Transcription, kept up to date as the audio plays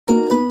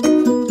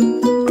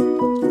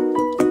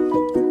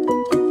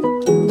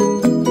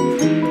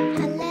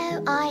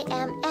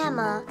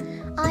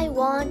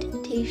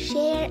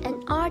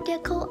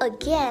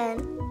again.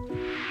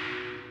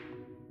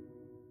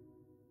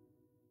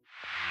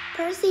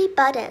 Percy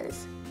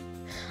Buttons.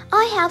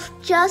 I have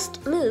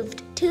just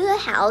moved to a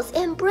house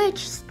in Bridge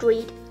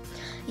Street.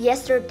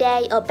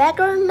 Yesterday a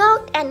beggar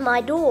knocked at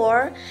my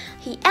door.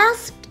 He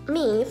asked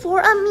me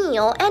for a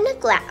meal and a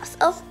glass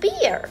of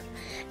beer.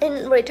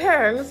 In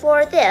return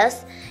for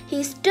this,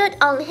 he stood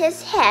on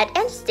his head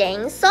and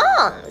sang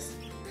songs.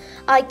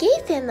 I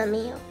gave him a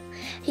meal.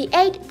 He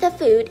ate the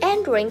food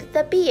and drank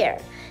the beer.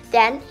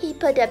 Then he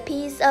put a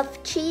piece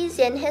of cheese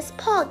in his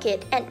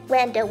pocket and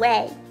went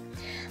away.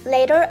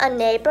 Later, a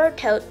neighbor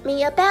told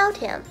me about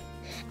him.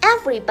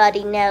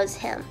 Everybody knows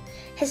him.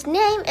 His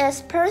name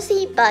is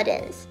Percy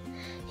Buttons.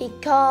 He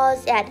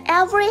calls at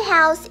every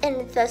house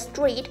in the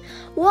street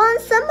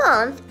once a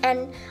month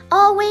and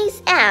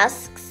always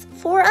asks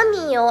for a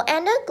meal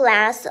and a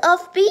glass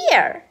of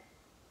beer.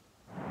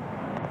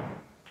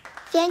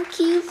 Thank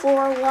you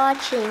for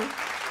watching.